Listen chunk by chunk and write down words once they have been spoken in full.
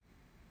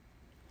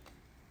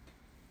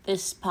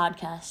This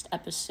podcast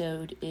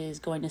episode is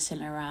going to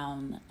center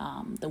around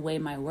the way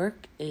my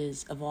work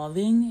is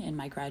evolving in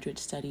my graduate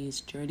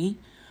studies journey,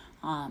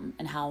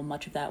 and how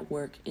much of that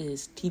work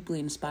is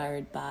deeply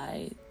inspired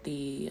by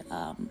the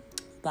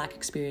Black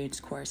Experience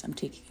course I'm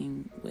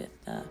taking with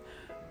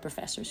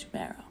Professor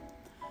Sumero.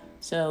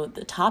 So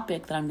the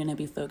topic that I'm going to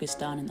be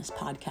focused on in this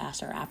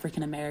podcast are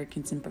African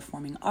Americans in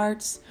performing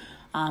arts,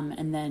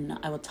 and then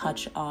I will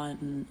touch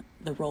on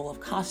the role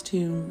of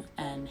costume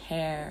and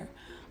hair,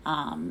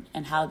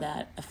 and how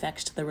that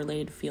affects the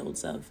related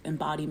fields of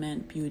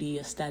embodiment, beauty,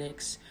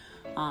 aesthetics,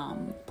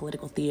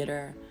 political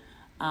theater.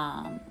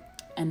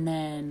 And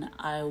then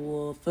I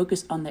will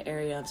focus on the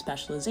area of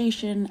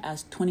specialization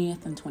as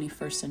 20th and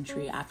 21st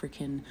century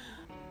African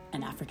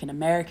and African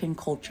American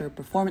culture,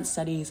 performance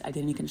studies,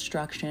 identity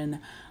construction,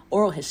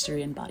 oral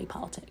history, and body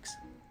politics.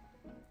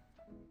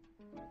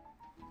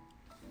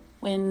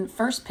 When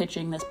first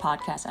pitching this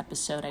podcast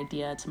episode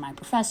idea to my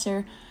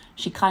professor,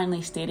 she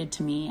kindly stated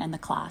to me and the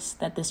class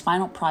that this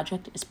final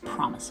project is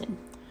promising.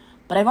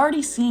 But I've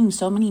already seen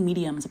so many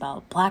mediums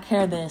about black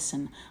hair this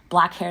and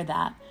black hair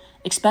that,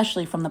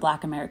 especially from the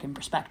Black American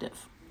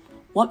perspective.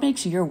 What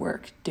makes your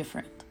work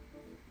different?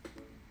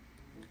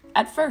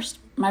 At first,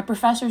 my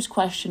professor's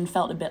question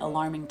felt a bit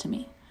alarming to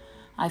me.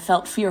 I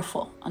felt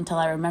fearful until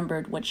I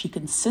remembered what she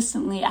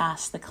consistently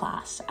asked the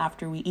class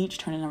after we each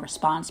turn in a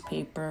response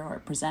paper or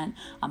present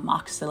a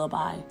mock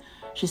syllabi.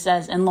 She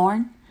says, "And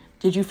Lauren,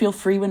 did you feel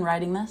free when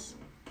writing this?"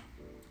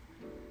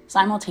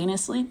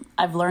 Simultaneously,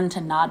 I've learned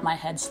to nod my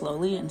head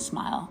slowly and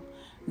smile,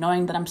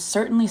 knowing that I'm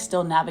certainly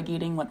still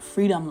navigating what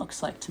freedom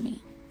looks like to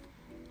me.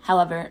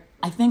 However,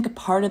 I think a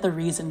part of the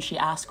reason she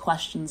asks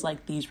questions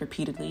like these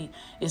repeatedly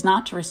is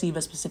not to receive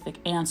a specific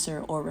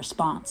answer or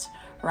response.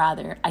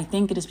 Rather, I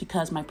think it is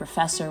because my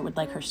professor would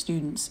like her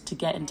students to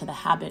get into the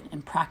habit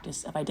and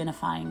practice of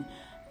identifying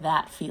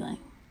that feeling.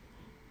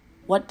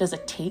 What does a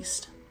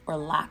taste or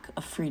lack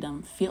of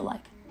freedom feel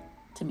like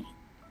to me?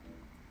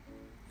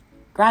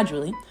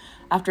 Gradually,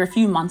 after a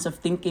few months of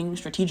thinking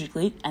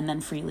strategically and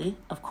then freely,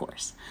 of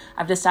course,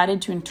 I've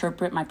decided to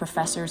interpret my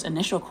professor's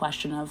initial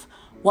question of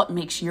what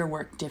makes your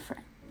work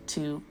different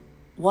to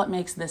what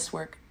makes this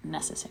work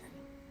necessary.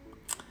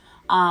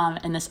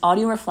 In this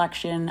audio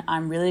reflection,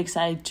 I'm really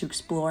excited to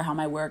explore how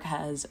my work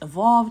has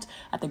evolved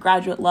at the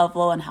graduate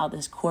level and how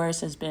this course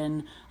has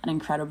been an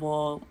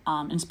incredible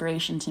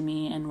inspiration to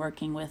me, and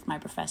working with my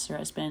professor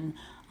has been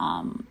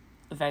a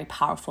very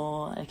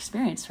powerful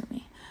experience for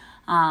me.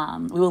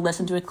 We will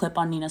listen to a clip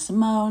on Nina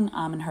Simone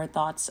and her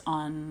thoughts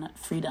on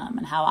freedom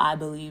and how I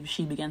believe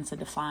she begins to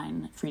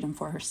define freedom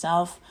for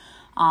herself.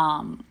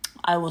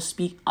 I will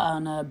speak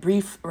on a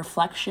brief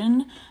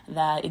reflection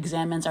that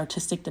examines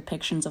artistic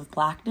depictions of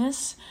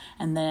Blackness,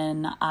 and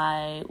then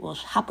I will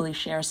happily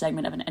share a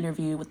segment of an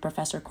interview with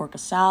Professor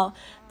Korkasal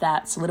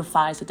that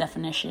solidifies the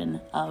definition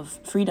of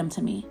freedom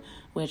to me,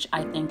 which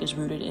I think is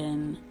rooted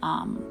in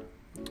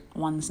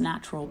one's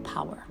natural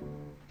power.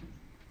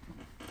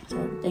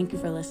 So thank you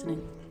for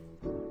listening.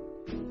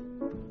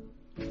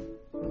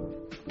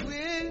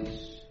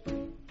 Wish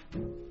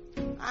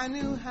I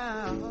knew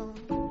how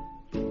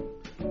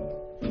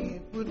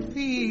it would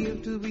feel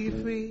to be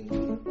free.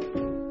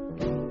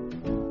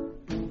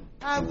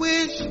 I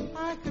wish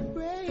I could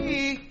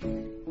break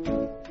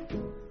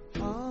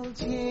all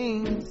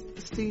chains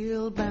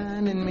still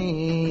binding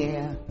me.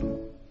 Yeah.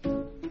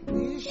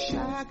 Wish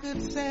I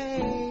could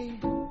say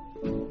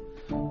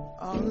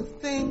all the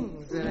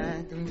things that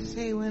I can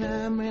say when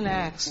I'm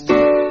relaxed.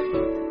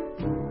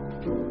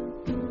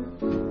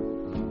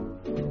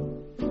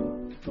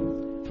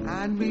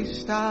 I'd be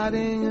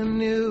starting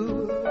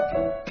anew.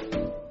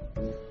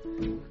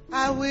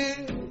 I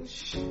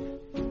wish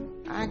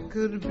I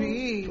could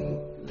be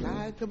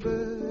like a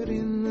bird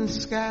in the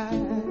sky.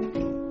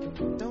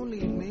 Don't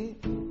leave me.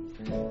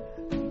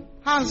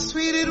 How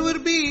sweet it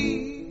would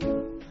be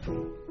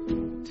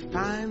to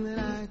find that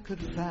I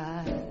could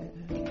fly.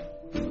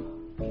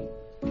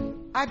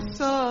 I'd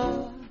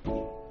soar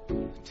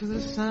to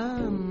the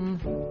sun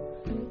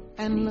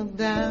and look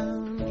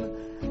down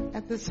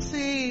at the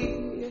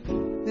sea.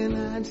 Then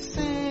I'd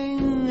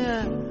sing,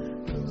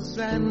 'cause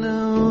I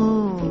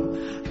know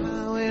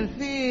how it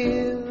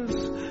feels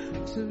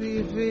to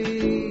be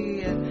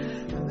free.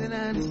 Then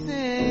I'd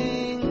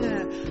sing,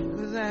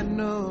 'cause I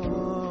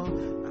know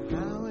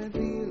how it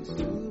feels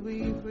to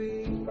be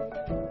free.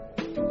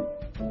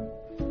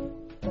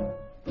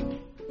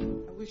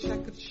 I wish I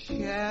could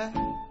share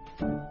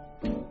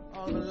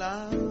all the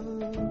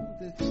love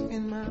that's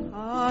in my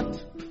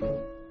heart.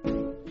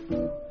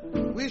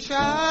 Wish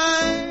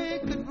I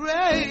could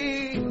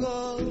break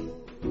all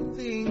the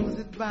things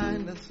that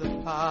bind us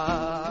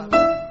apart.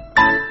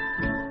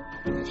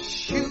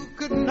 Wish you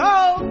could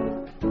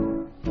know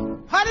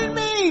what it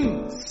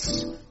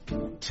means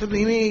to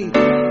be me.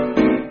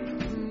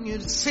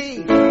 You'd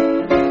see,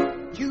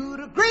 you'd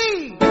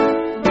agree,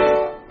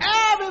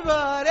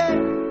 everybody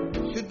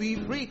should be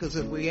free, 'cause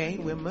if we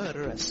ain't, we're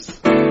murderous.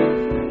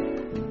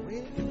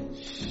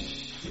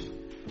 Wish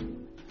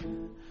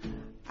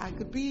I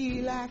could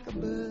be like a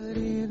bird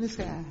in the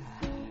sky.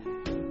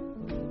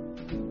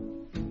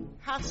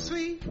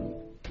 sweet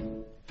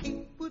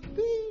it would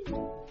be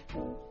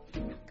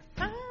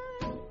that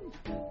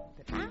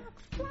I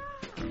could fly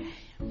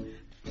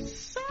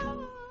so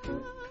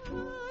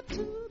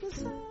to the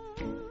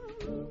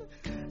sun,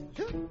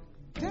 look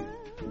down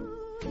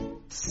and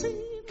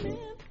see me.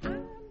 I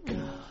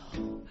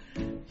know,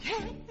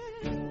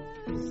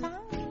 yes, I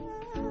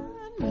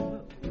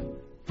know.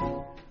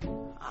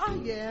 Oh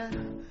yeah,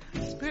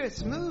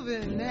 spirit's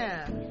moving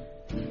now.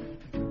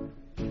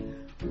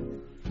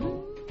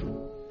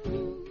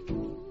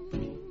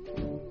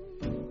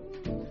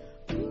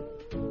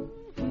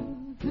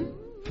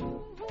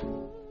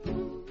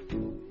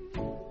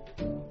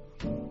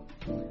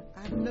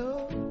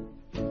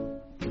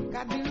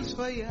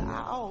 For you,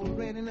 I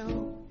already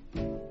know.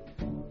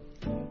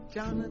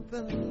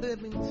 Jonathan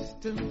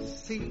Livingston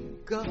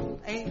Seagull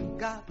ain't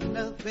got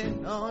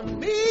nothing on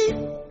me.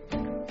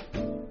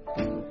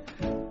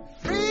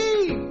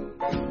 Free,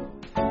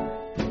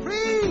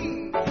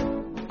 free,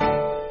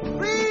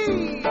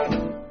 free,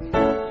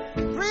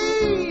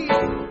 free.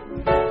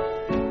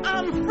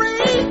 I'm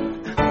free,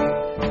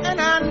 and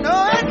I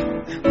know it.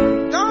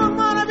 Don't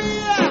wanna be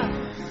out,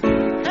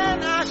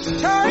 and I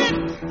show it,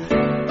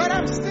 but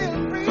I'm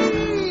still free.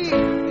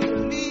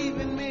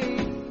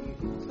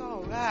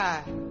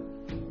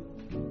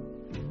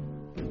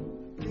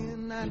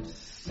 And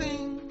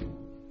sing,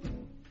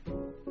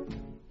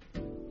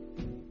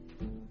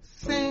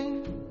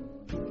 sing,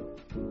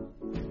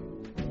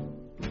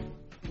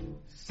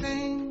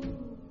 sing,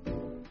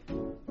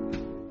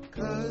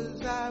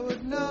 'cause I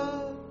would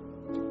know.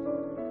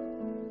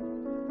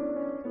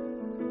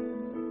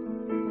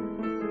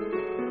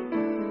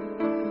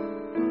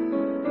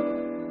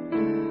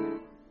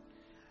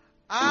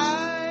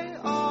 I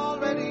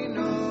already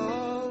know.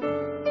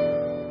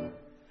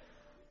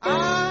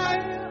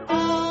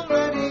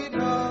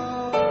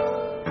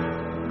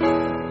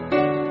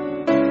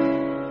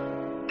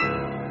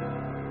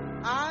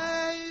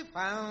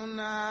 Found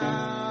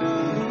out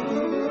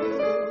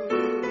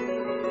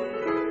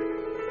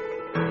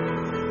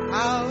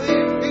how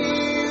it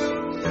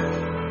feels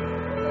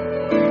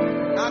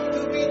not to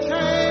be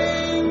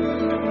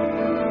chained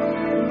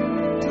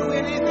to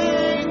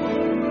anything,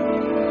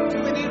 to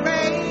any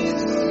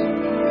race,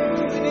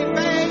 to any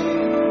faith,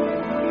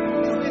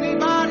 to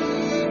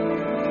anybody,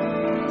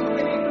 to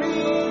any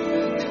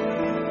creed,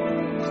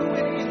 to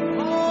any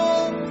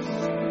hopes,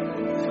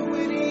 to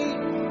anything.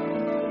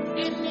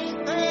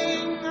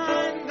 I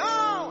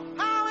know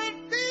how it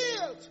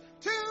feels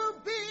to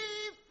be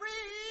free.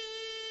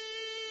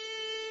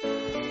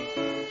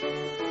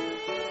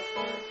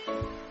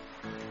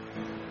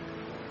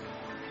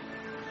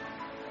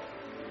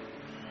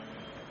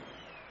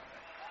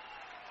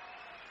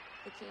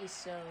 Okay,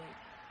 so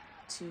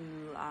to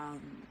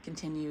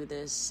continue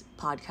this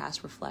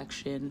podcast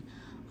reflection,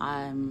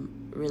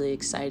 I'm really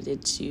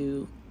excited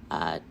to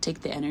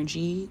take the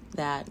energy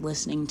that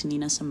listening to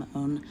Nina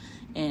Simone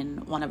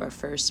in one of our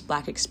first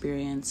Black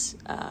Experience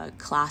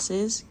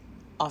classes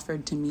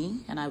offered to me,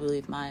 and I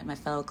believe my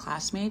fellow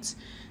classmates,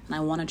 and I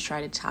want to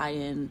try to tie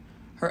in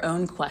her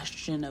own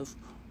question of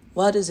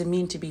what does it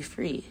mean to be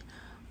free?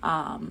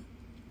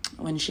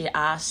 When she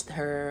asked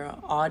her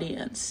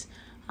audience,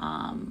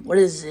 what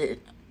does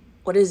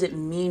it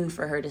mean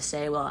for her to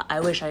say, well, I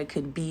wish I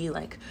could be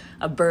like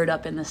a bird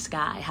up in the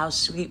sky. How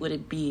sweet would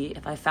it be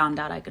if I found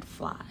out I could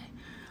fly?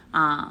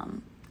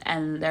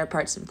 And there are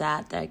parts of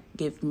that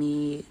give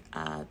me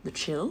the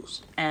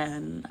chills,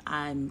 and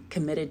I'm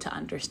committed to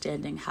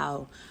understanding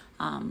how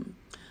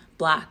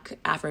Black,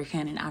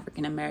 African, and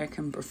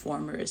African-American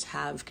performers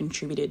have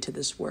contributed to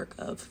this work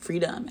of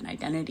freedom and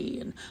identity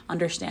and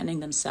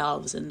understanding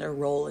themselves and their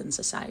role in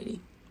society.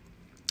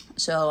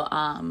 So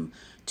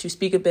to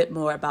speak a bit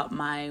more about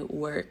my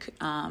work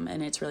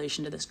and its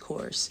relation to this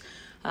course,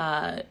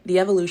 the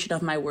evolution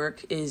of my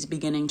work is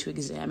beginning to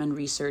examine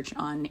research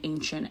on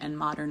ancient and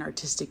modern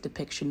artistic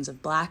depictions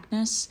of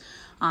Blackness.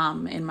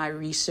 In my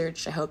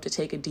research, I hope to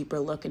take a deeper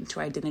look into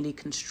identity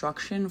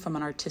construction from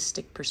an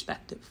artistic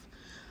perspective.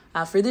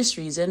 For this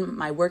reason,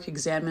 my work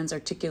examines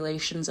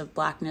articulations of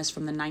Blackness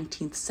from the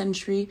 19th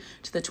century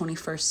to the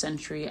 21st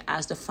century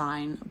as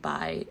defined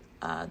by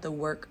the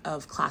work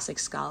of classic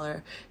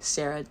scholar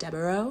Sarah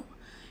Devereaux.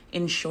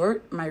 In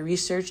short, my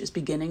research is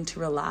beginning to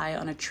rely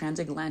on a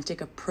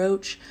transatlantic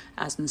approach,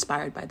 as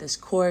inspired by this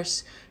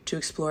course, to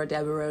explore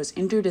Devereaux's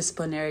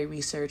interdisciplinary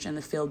research in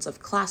the fields of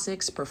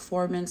classics,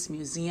 performance,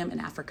 museum,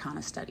 and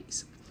Africana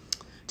studies.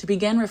 To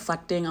begin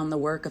reflecting on the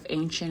work of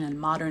ancient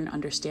and modern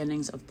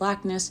understandings of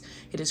Blackness,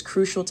 it is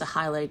crucial to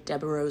highlight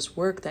Devereaux's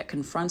work that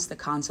confronts the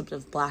concept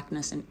of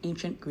Blackness in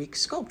ancient Greek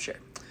sculpture.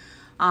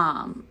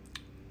 It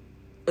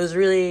was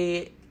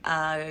really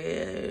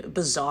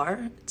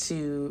bizarre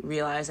to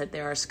realize that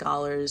there are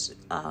scholars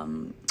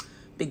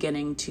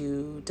beginning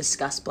to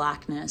discuss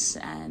Blackness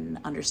and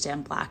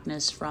understand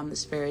Blackness from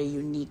this very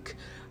unique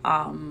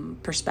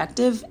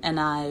perspective, and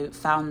I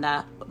found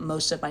that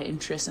most of my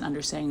interest in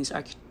understanding these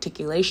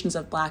articulations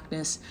of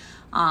Blackness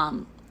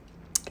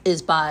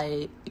is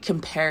by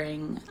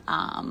comparing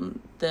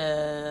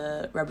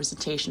the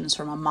representations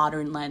from a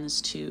modern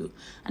lens to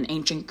an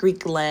ancient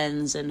Greek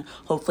lens, and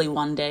hopefully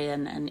one day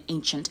an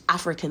ancient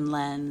African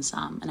lens,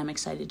 and I'm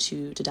excited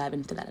to dive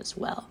into that as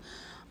well.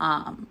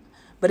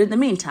 But in the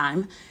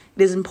meantime,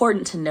 it is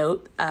important to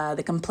note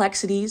the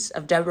complexities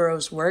of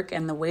Devereux's work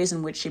and the ways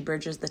in which she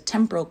bridges the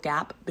temporal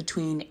gap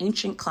between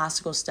ancient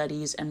classical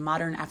studies and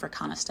modern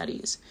Africana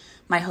studies.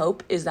 My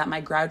hope is that my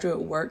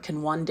graduate work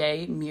can one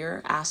day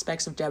mirror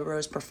aspects of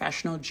Devereux's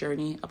professional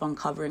journey of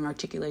uncovering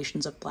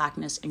articulations of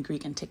Blackness in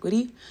Greek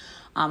antiquity.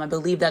 I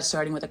believe that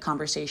starting with a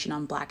conversation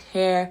on Black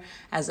hair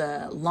as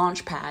a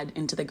launch pad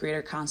into the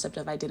greater concept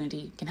of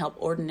identity can help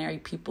ordinary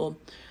people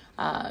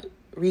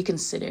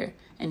reconsider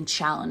and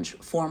challenge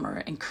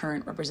former and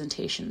current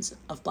representations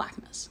of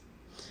Blackness.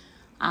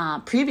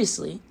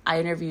 Previously, I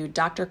interviewed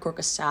Dr.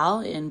 Korka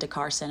Sall in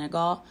Dakar,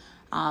 Senegal,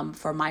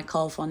 for My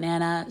Call for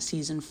Nana,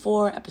 Season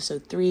 4,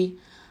 Episode 3.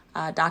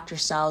 Dr.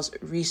 Sall's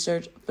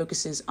research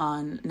focuses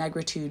on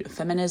negritude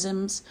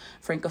feminisms,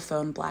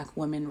 Francophone Black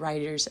women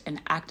writers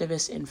and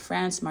activists in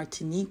France,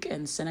 Martinique,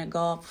 and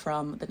Senegal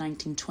from the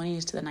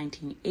 1920s to the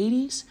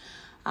 1980s.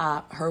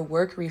 Her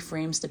work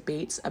reframes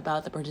debates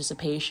about the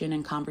participation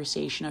and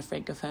conversation of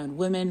Francophone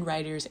women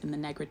writers in the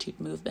negritude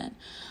movement.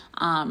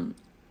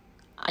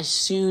 I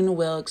soon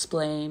will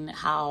explain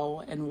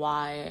how and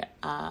why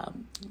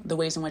the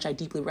ways in which I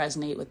deeply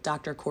resonate with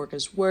Dr.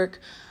 Korka's work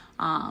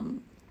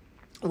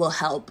will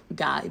help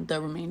guide the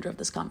remainder of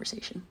this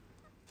conversation.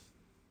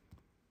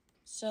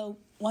 So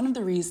one of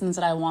the reasons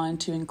that I wanted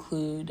to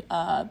include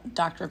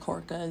Dr.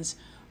 Korka's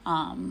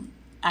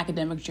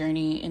academic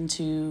journey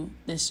into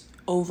this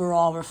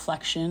overall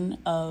reflection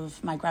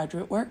of my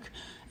graduate work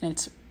in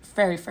its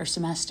very first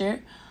semester,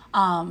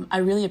 I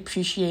really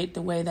appreciate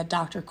the way that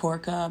Dr.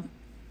 Korka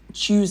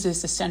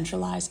chooses to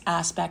centralize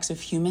aspects of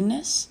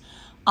humanness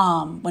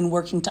when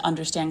working to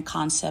understand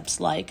concepts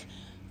like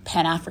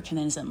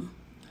Pan-Africanism,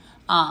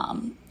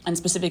 and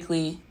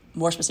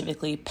more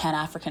specifically,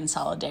 Pan-African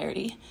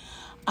solidarity.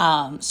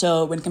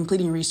 So when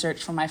completing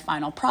research for my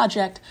final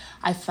project,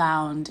 I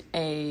found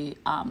a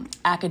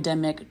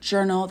academic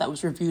journal that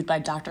was reviewed by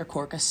Dr.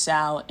 Korka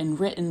Sall and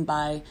written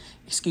by,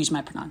 excuse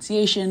my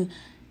pronunciation,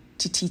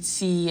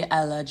 Tititsi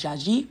El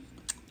Djadji,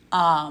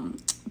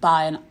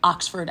 by an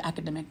Oxford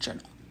academic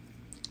journal.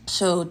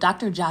 So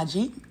Dr.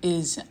 Djadji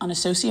is an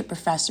associate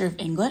professor of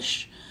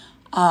English.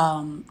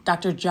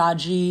 Dr.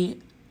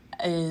 Djadji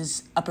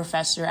is a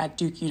professor at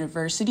Duke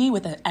University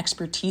with an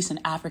expertise in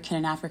African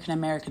and African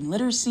American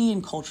literacy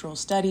and cultural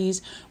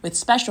studies, with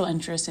special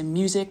interests in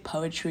music,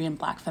 poetry, and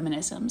Black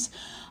feminisms.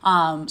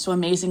 So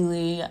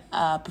amazingly,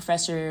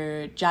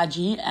 Professor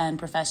Djadji and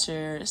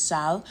Professor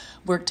Sall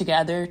worked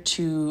together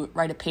to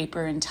write a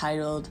paper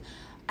entitled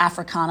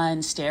Africana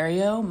in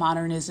Stereo,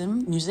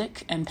 Modernism,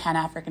 Music, and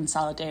Pan-African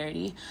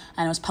Solidarity,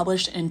 and it was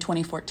published in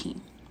 2014.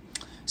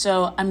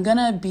 So I'm going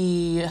to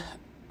be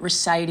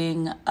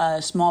reciting a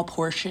small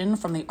portion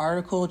from the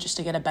article just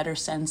to get a better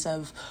sense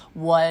of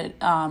what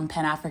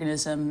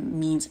Pan-Africanism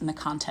means in the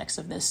context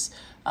of this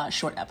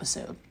short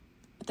episode.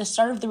 At the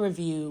start of the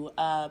review,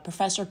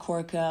 Professor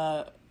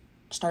Korka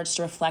starts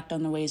to reflect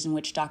on the ways in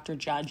which Dr.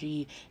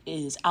 Djadji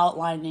is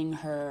outlining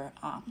her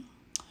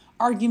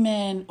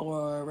argument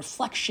or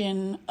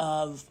reflection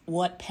of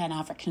what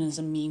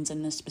Pan-Africanism means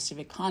in this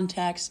specific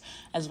context,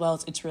 as well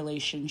as its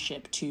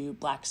relationship to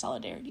Black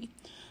solidarity.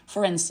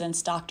 For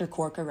instance, Dr.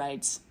 Korka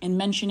writes, in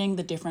mentioning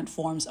the different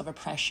forms of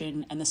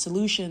oppression and the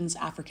solutions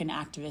African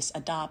activists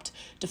adopt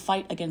to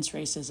fight against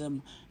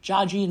racism,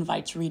 Djadji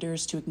invites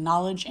readers to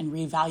acknowledge and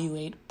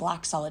reevaluate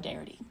Black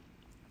solidarity.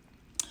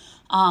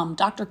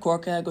 Dr.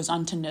 Korka goes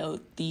on to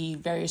note the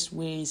various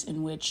ways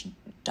in which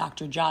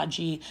Dr.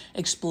 Djadji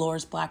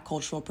explores Black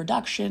cultural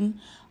production,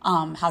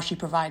 how she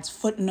provides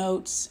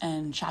footnotes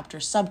and chapter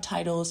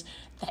subtitles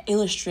that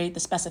illustrate the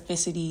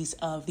specificities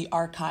of the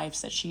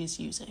archives that she is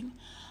using.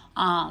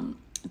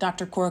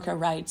 Dr. Korka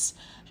writes,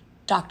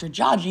 Dr.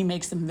 Djadji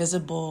makes them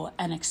visible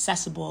and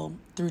accessible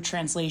through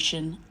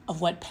translation of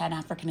what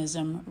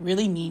Pan-Africanism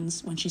really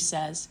means when she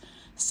says,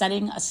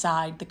 setting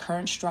aside the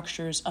current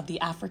structures of the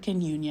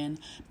African Union,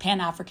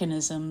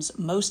 Pan-Africanism's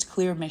most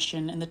clear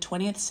mission in the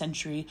 20th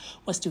century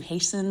was to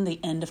hasten the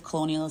end of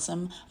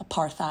colonialism,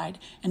 apartheid,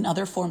 and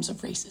other forms of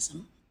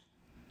racism,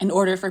 in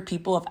order for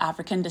people of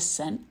African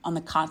descent on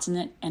the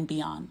continent and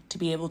beyond to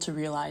be able to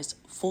realize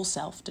full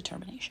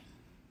self-determination.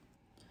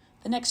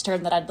 The next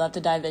term that I'd love to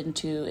dive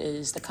into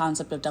is the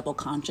concept of double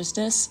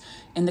consciousness.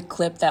 In the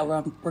clip that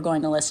we're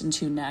going to listen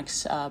to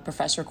next,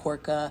 Professor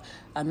Korka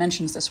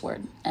mentions this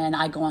word, and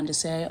I go on to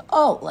say,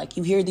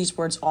 you hear these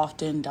words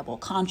often, double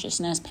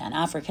consciousness,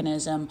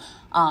 Pan-Africanism,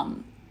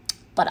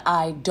 but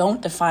I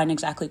don't define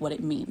exactly what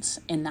it means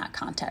in that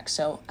context,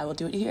 so I will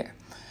do it here.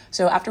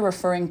 So after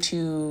referring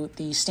to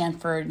the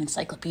Stanford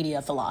Encyclopedia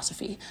of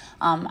Philosophy,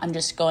 I'm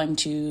just going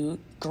to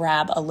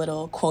grab a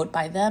little quote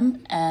by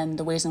them and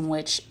the ways in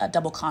which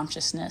double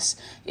consciousness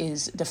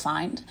is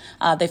defined.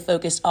 They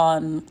focused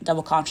on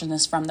double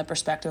consciousness from the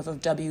perspective of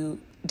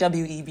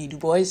W.E.B. Du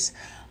Bois,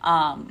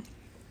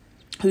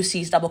 who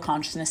sees double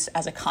consciousness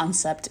as a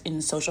concept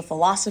in social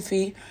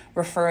philosophy,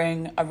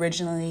 referring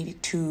originally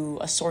to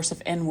a source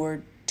of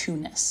inward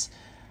two-ness,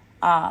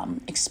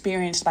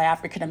 experienced by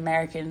African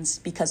Americans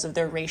because of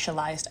their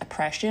racialized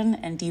oppression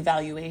and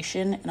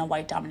devaluation in a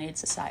white-dominated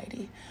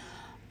society.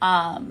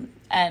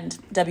 And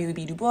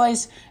W.E.B. Du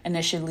Bois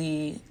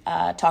initially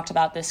talked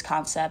about this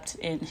concept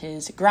in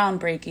his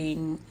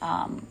groundbreaking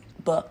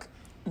book,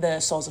 The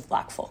Souls of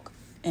Black Folk,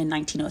 in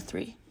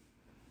 1903.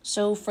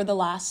 So for the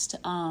last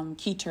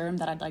key term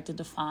that I'd like to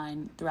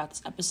define throughout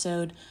this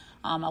episode,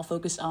 I'll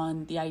focus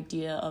on the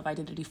idea of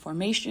identity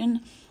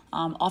formation.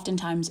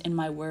 Oftentimes in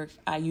my work,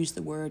 I use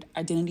the word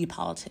identity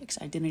politics,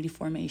 identity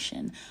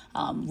formation.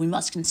 We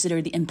must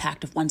consider the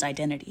impact of one's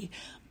identity.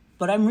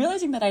 But I'm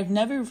realizing that I've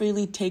never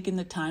really taken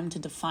the time to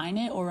define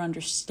it or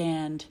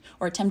understand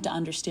or attempt to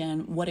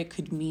understand what it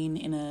could mean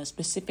in a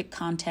specific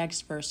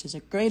context versus a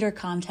greater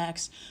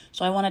context.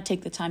 So I want to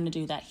take the time to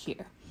do that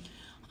here.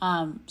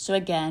 So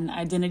again,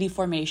 identity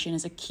formation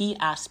is a key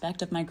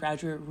aspect of my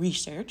graduate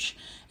research.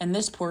 In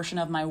this portion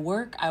of my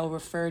work, I will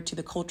refer to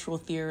the cultural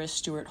theorist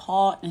Stuart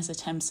Hall and his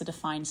attempts to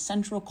define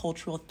central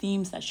cultural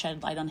themes that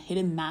shed light on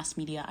hidden mass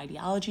media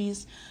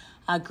ideologies.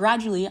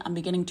 Gradually, I'm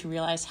beginning to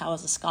realize how,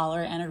 as a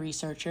scholar and a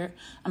researcher,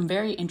 I'm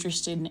very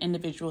interested in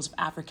individuals of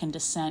African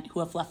descent who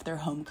have left their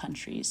home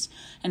countries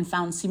and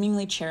found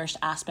seemingly cherished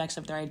aspects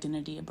of their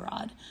identity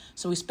abroad.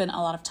 So we spent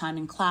a lot of time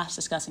in class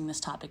discussing this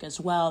topic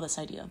as well, this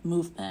idea of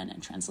movement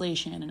and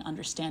translation and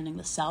understanding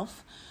the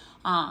self.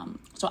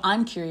 So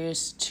I'm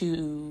curious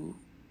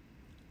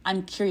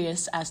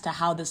as to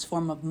how this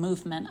form of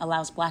movement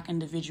allows Black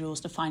individuals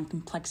to find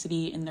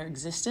complexity in their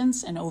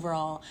existence and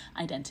overall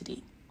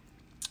identity.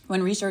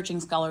 When researching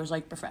scholars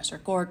like Professor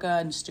Gorka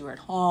and Stuart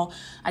Hall,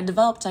 I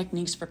developed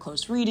techniques for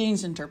close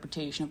readings,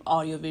 interpretation of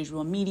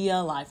audiovisual media,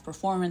 live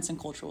performance, and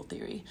cultural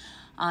theory.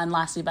 And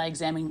lastly, by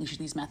examining each of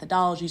these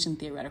methodologies and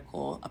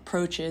theoretical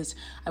approaches,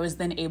 I was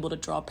then able to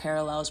draw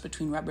parallels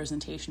between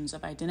representations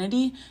of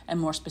identity and,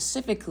 more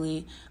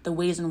specifically, the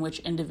ways in which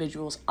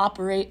individuals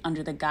operate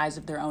under the guise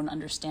of their own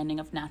understanding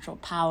of natural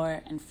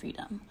power and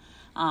freedom.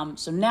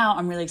 So now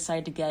I'm really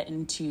excited to get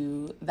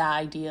into the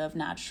idea of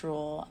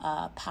natural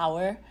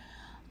power.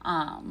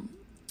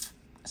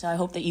 So I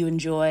hope that you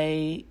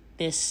enjoy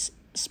this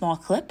small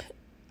clip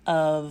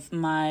of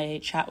my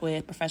chat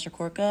with Professor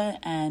Gorka,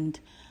 and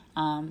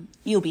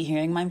you'll be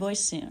hearing my voice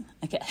soon.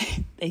 Okay,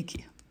 thank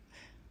you.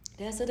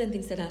 There are certain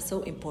things that are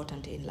so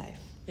important in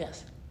life.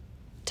 Yes.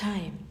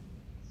 Time.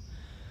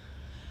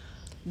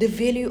 The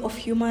value of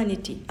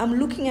humanity. I'm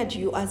looking at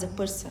you as a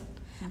person.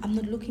 I'm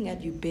not looking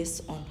at you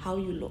based on how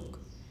you look,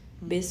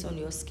 based on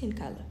your skin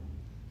color,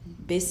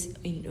 based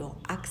on your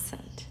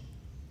accent.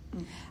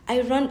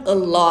 I run a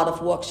lot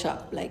of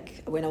workshops,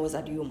 like when I was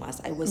at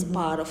UMass. I was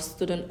part of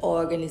student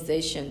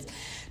organizations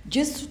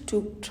just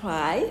to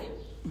try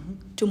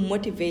to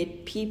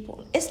motivate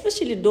people,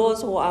 especially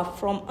those who are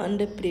from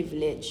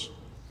underprivileged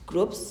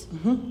groups.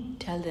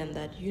 Tell them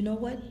that, you know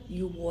what,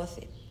 you're worth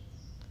it.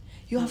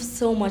 You have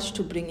so much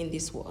to bring in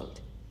this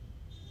world.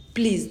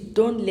 Please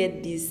don't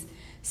let these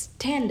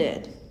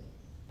standard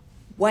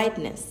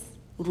whiteness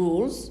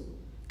rules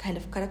kind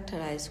of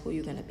characterize who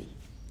you're going to be.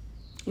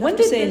 When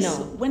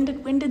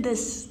did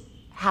this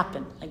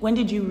happen? Like, when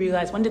did you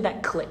realize, when did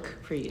that click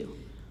for you?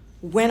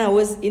 When I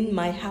was in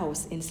my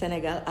house in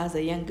Senegal as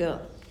a young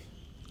girl.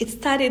 It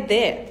started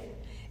there.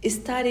 It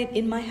started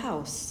in my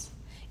house.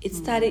 It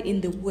started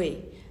in the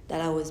way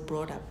that I was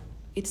brought up.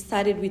 It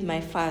started with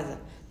my father,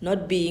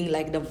 not being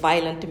like the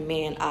violent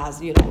man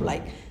as,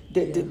 like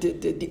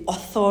the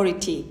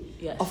authority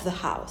of the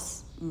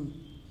house.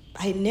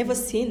 I had never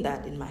seen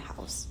that in my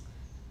house.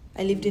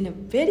 I lived in a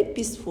very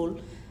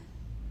peaceful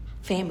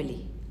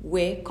family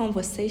where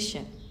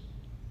conversation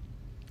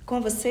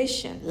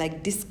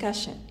like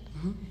discussion.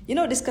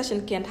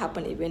 Discussion can't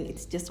happen even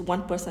it's just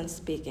one person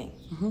speaking.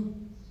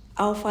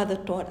 Our father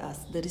taught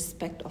us the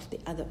respect of the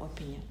other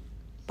opinion,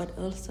 but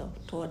also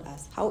taught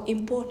us how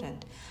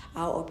important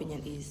our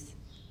opinion is.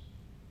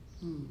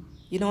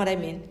 You know what I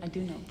mean? I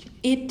do know what you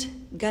mean.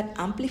 It got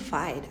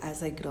amplified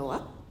as I grew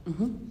up.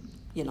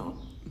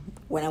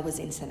 When I was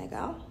in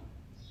Senegal,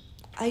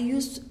 I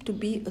used to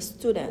be a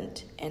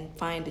student and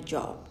find a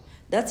job.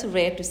 That's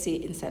rare to see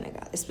in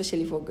Senegal,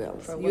 especially for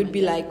girls. You'd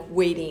be like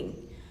waiting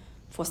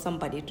for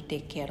somebody to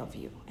take care of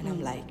you. And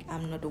I'm like,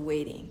 I'm not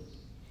waiting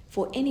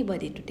for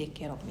anybody to take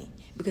care of me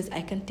because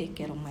I can take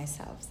care of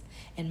myself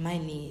and my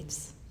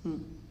needs.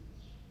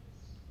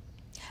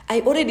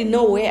 I already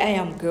know where I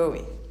am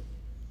going.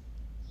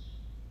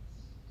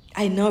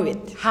 I know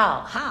it.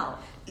 How?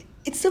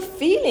 It's a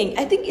feeling.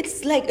 I think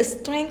it's like a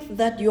strength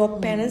that your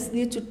parents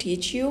need to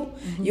teach you.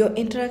 Your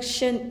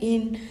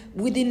interaction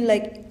within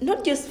like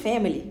not just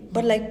family,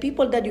 but like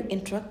people that you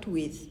interact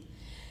with.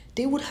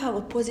 They would have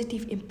a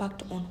positive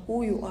impact on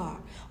who you are,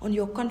 on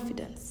your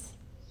confidence.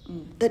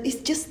 That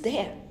is just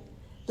there.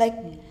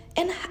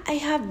 And I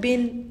have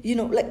been,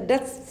 like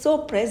that's so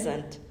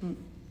present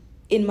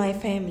in my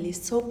family,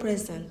 so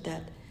present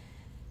that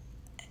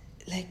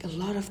like a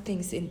lot of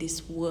things in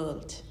this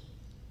world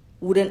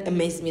wouldn't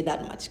amaze me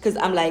that much. Because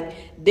I'm like,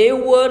 they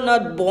were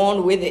not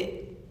born with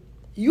it.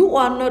 You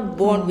are not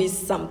born with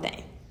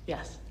something.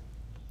 Yes.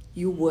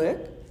 You work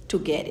to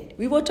get it.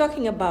 We were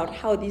talking about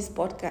how this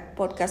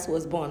podcast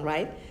was born,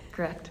 right?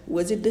 Correct.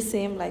 Was it the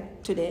same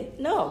like today?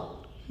 No.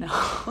 No.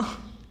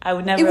 I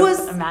would never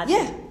have imagined.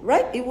 Yeah,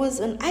 right? It was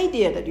an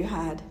idea that you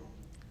had.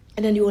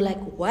 And then you were like,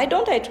 why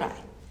don't I try?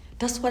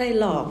 That's what I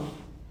love.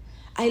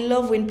 I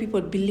love when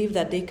people believe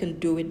that they can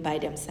do it by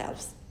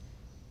themselves.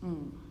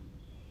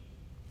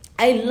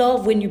 I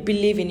love when you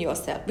believe in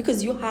yourself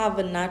because you have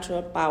a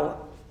natural power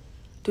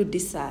to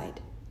decide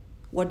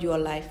what your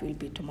life will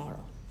be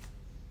tomorrow.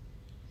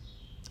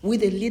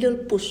 With a little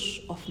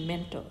push of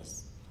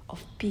mentors,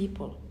 of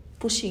people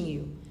pushing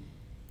you,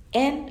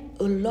 and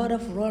a lot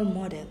of role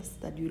models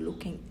that you're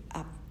looking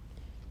up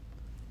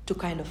to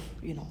kind of,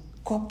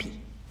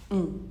 copy.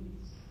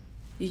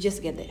 You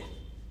just get there.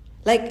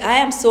 Like, I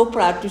am so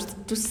proud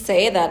to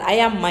say that I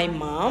am my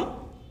mom.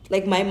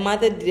 Like, my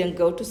mother didn't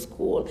go to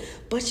school,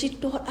 but she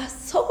taught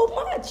us so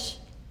much.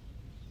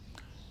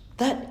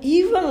 That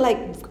even,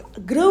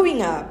 like,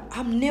 growing up,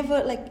 I'm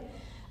never, like,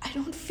 I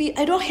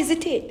don't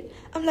hesitate.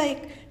 I'm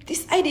like,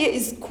 this idea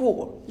is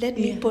cool. Let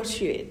me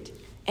pursue it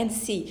and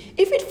see.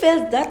 If it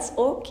fails, that's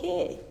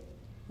okay.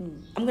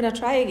 I'm going to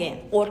try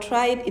again. Or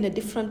try it in a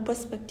different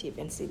perspective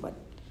and see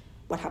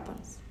what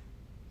happens.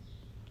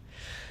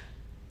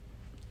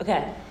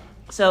 Okay,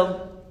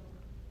 so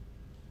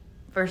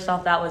first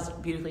off, that was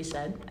beautifully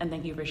said, and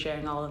thank you for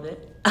sharing all of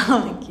it.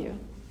 Thank you.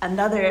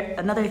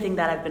 Another thing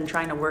that I've been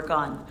trying to work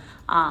on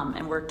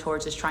and work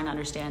towards is trying to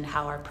understand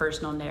how our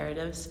personal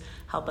narratives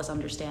help us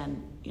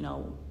understand,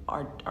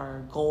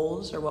 our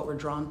goals or what we're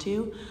drawn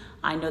to.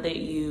 I know that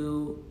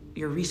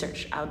your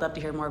research, I would love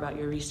to hear more about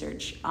your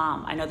research.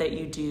 I know that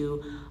you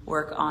do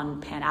work on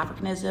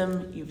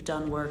Pan-Africanism, you've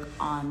done work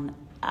on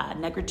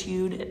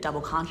negritude, double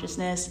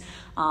consciousness,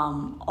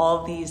 all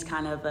of these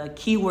kind of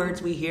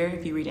keywords we hear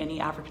if you read any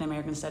African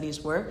American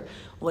studies work.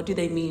 What do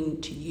they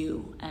mean to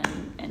you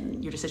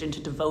and your decision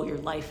to devote your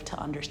life to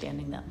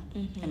understanding them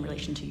in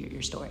relation to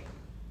your story?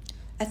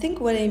 I think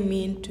what they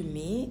mean to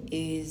me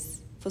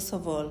is, first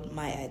of all,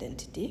 my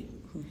identity.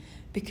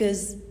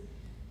 Because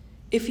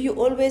if you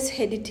always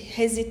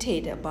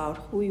hesitate about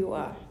who you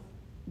are,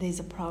 there's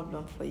a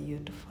problem for you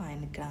to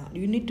find ground.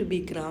 You need to be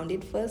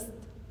grounded first.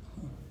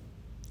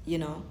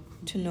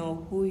 To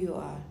know who you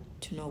are,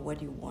 to know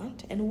what you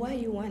want and why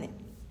you want it.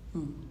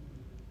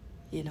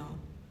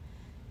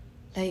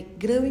 Like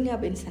growing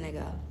up in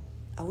Senegal,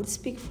 I would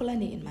speak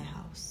Fulani in my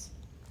house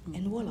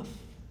and Wolof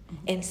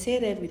and say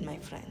that with my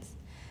friends.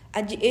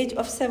 At the age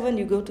of 7,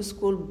 you go to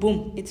school,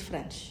 boom, it's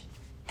French.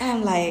 And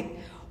I'm like,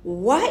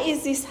 why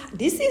is this?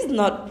 This is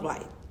not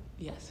right.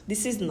 Yes.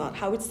 This is not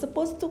how it's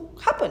supposed to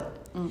happen.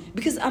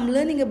 Because I'm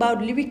learning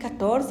about Louis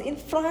XIV in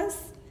France.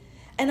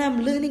 And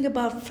I'm learning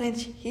about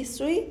French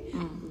history.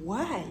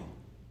 Why?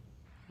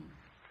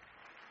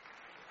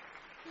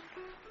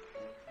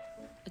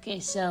 Okay,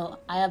 so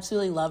I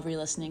absolutely love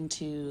re-listening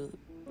to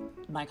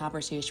my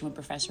conversation with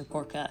Professor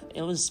Korka.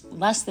 It was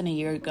less than a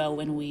year ago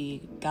when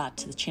we got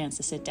to the chance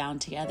to sit down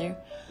together.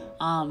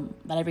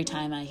 But every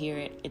time I hear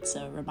it, it's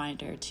a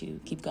reminder to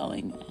keep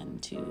going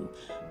and to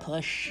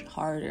push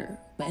harder,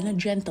 but in a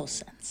gentle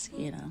sense,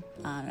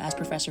 As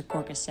Professor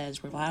Korka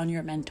says, rely on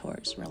your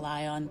mentors,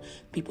 rely on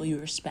people you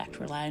respect,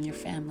 rely on your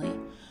family.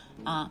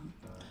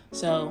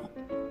 So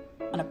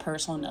on a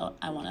personal note,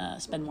 I want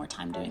to spend more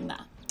time doing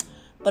that.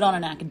 But on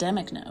an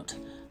academic note,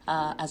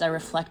 as I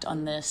reflect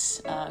on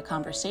this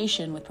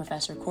conversation with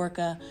Professor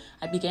Korka,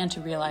 I began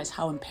to realize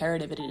how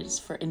imperative it is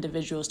for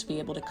individuals to be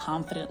able to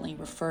confidently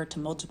refer to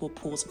multiple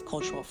pools of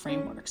cultural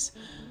frameworks.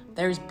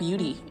 There's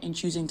beauty in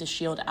choosing to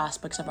shield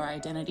aspects of our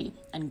identity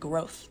and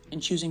growth in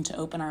choosing to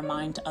open our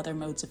mind to other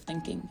modes of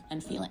thinking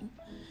and feeling.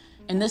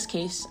 In this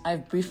case,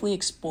 I've briefly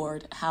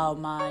explored how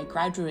my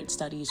graduate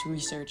studies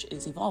research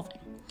is evolving.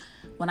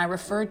 When I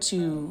refer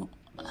to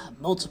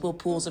multiple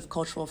pools of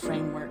cultural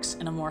frameworks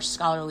in a more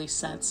scholarly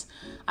sense,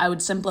 I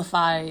would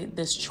simplify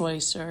this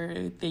choice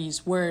or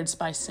these words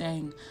by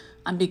saying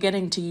I'm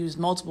beginning to use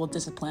multiple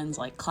disciplines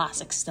like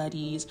classic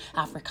studies,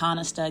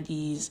 Africana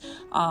studies,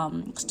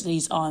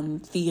 studies on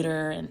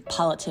theater and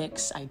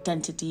politics,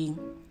 identity,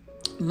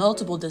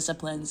 multiple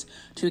disciplines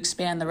to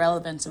expand the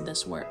relevance of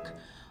this work.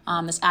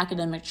 This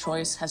academic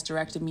choice has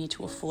directed me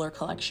to a fuller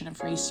collection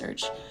of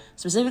research,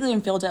 specifically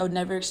in fields I would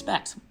never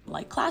expect,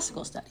 like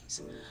classical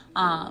studies.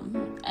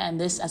 And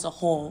this as a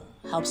whole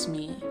helps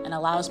me and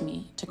allows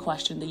me to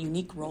question the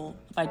unique role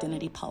of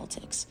identity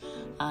politics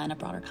in a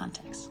broader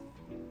context.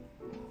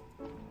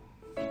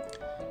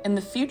 In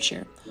the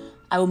future,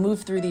 I will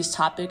move through these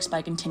topics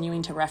by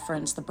continuing to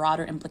reference the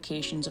broader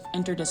implications of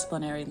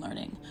interdisciplinary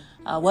learning.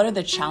 What are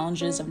the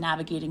challenges of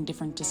navigating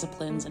different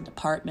disciplines and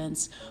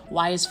departments?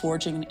 Why is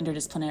forging an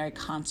interdisciplinary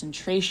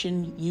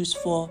concentration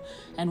useful?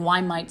 And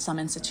why might some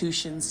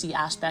institutions see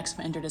aspects of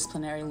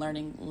interdisciplinary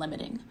learning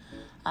limiting?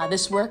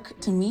 This work,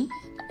 to me,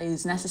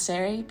 is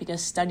necessary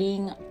because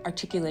studying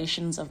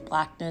articulations of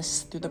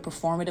Blackness through the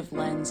performative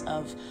lens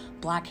of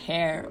Black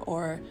hair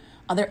or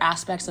Other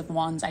aspects of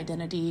one's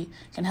identity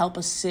can help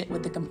us sit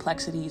with the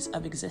complexities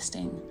of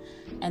existing.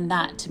 And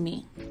that, to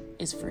me,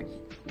 is free.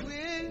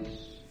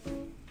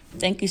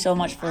 Thank you so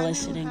much for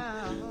listening.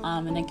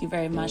 And thank you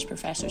very much,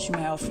 Professor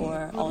Sumero,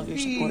 for all of your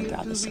support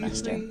throughout the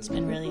semester. It's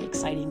been really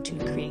exciting to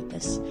create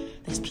this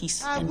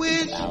piece and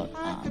think about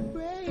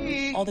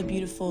all the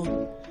beautiful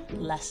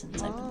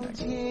lessons I've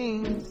been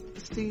learning.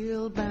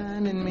 Still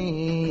binding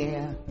me,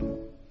 yeah.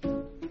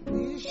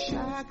 Wish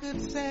I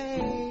could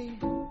say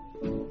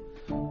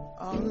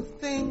all the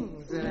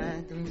things that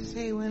I can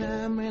say when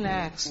I'm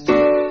relaxed.